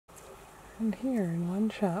And here in one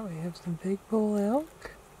shot we have some big bull elk,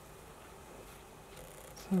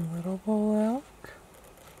 some little bull elk,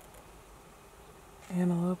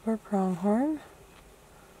 antelope or pronghorn.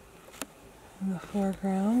 In the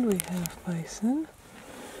foreground we have bison,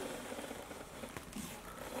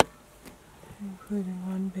 including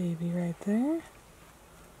one baby right there.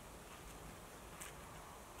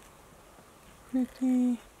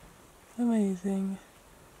 Pretty amazing.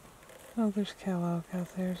 Oh, there's cow elk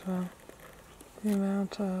out there as well. The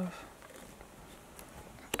amount of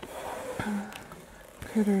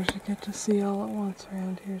critters you get to see all at once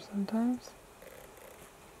around here sometimes.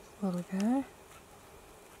 This little guy.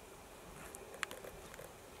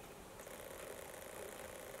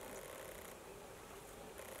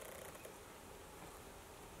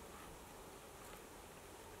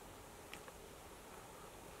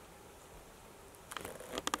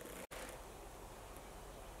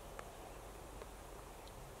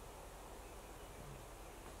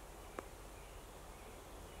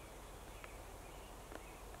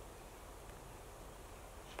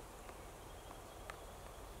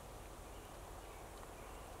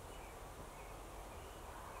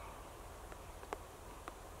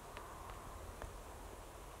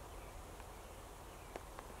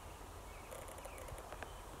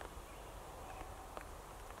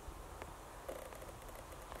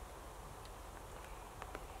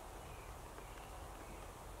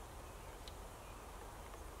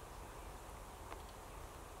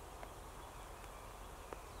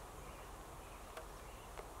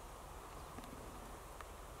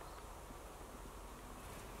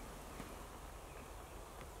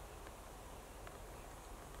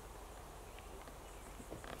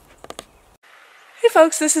 Hey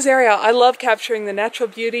folks, this is Ariel. I love capturing the natural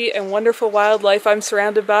beauty and wonderful wildlife I'm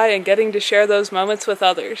surrounded by and getting to share those moments with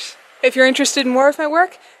others. If you're interested in more of my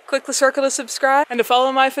work, click the circle to subscribe, and to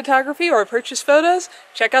follow my photography or purchase photos,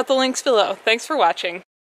 check out the links below. Thanks for watching.